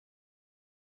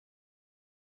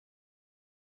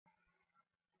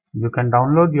You can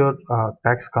download your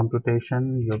tax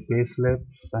computation, your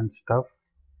payslips and stuff.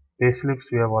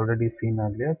 Payslips we have already seen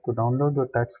earlier. To download your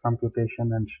tax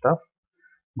computation and stuff,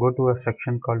 go to a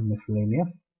section called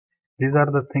miscellaneous. These are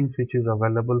the things which is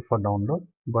available for download,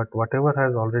 but whatever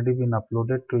has already been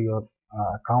uploaded to your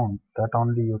account, that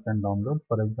only you can download.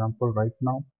 For example, right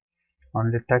now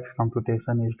only tax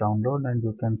computation is download, and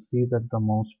you can see that the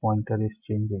mouse pointer is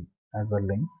changing as a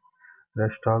link.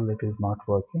 Rest all it is not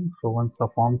working. So once the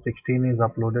form 16 is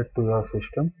uploaded to your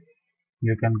system,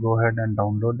 you can go ahead and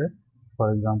download it.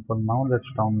 For example, now let's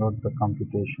download the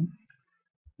computation.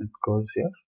 It goes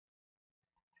here,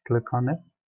 click on it.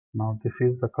 Now this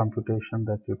is the computation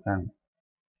that you can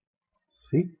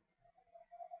see.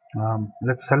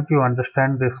 Let's help you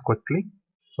understand this quickly.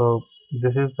 So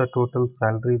this is the total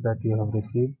salary that you have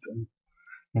received,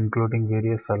 including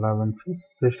various allowances.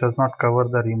 This does not cover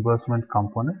the reimbursement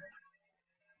component.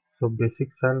 So basic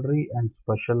salary and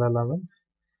special allowance.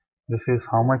 This is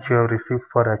how much you have received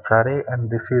for HRA, and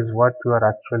this is what you are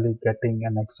actually getting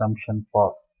an exemption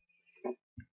for.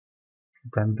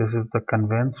 Then this is the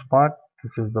conveyance part.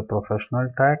 This is the professional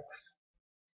tax.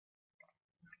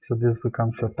 So this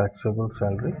becomes your taxable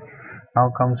salary.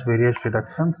 Now comes various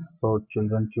deductions. So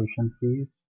children tuition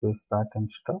fees, this, that and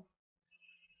stuff.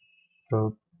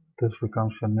 So this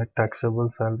becomes your net taxable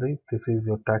salary. This is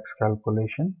your tax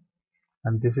calculation.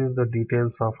 And this is the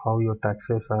details of how your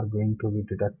taxes are going to be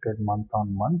deducted month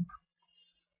on month.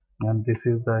 And this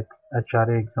is the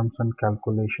HRA exemption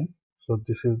calculation. So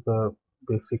this is the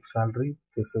basic salary.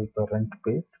 This is the rent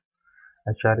paid.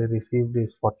 HRA received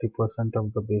is 40%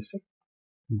 of the basic.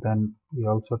 Then we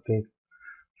also take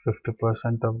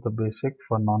 50% of the basic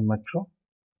for non-metro,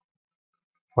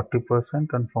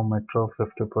 40%, and for metro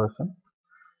 50%.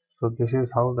 So this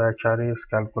is how the HRA is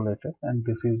calculated, and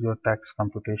this is your tax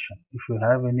computation. If you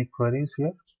have any queries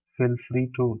here, feel free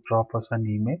to drop us an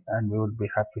email and we would be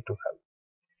happy to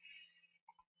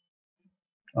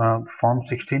help. Form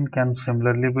 16 can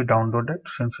similarly be downloaded.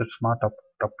 Since it's not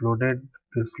uploaded,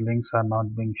 these links are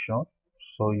not being shown,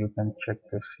 so you can check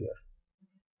this here.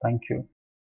 Thank you.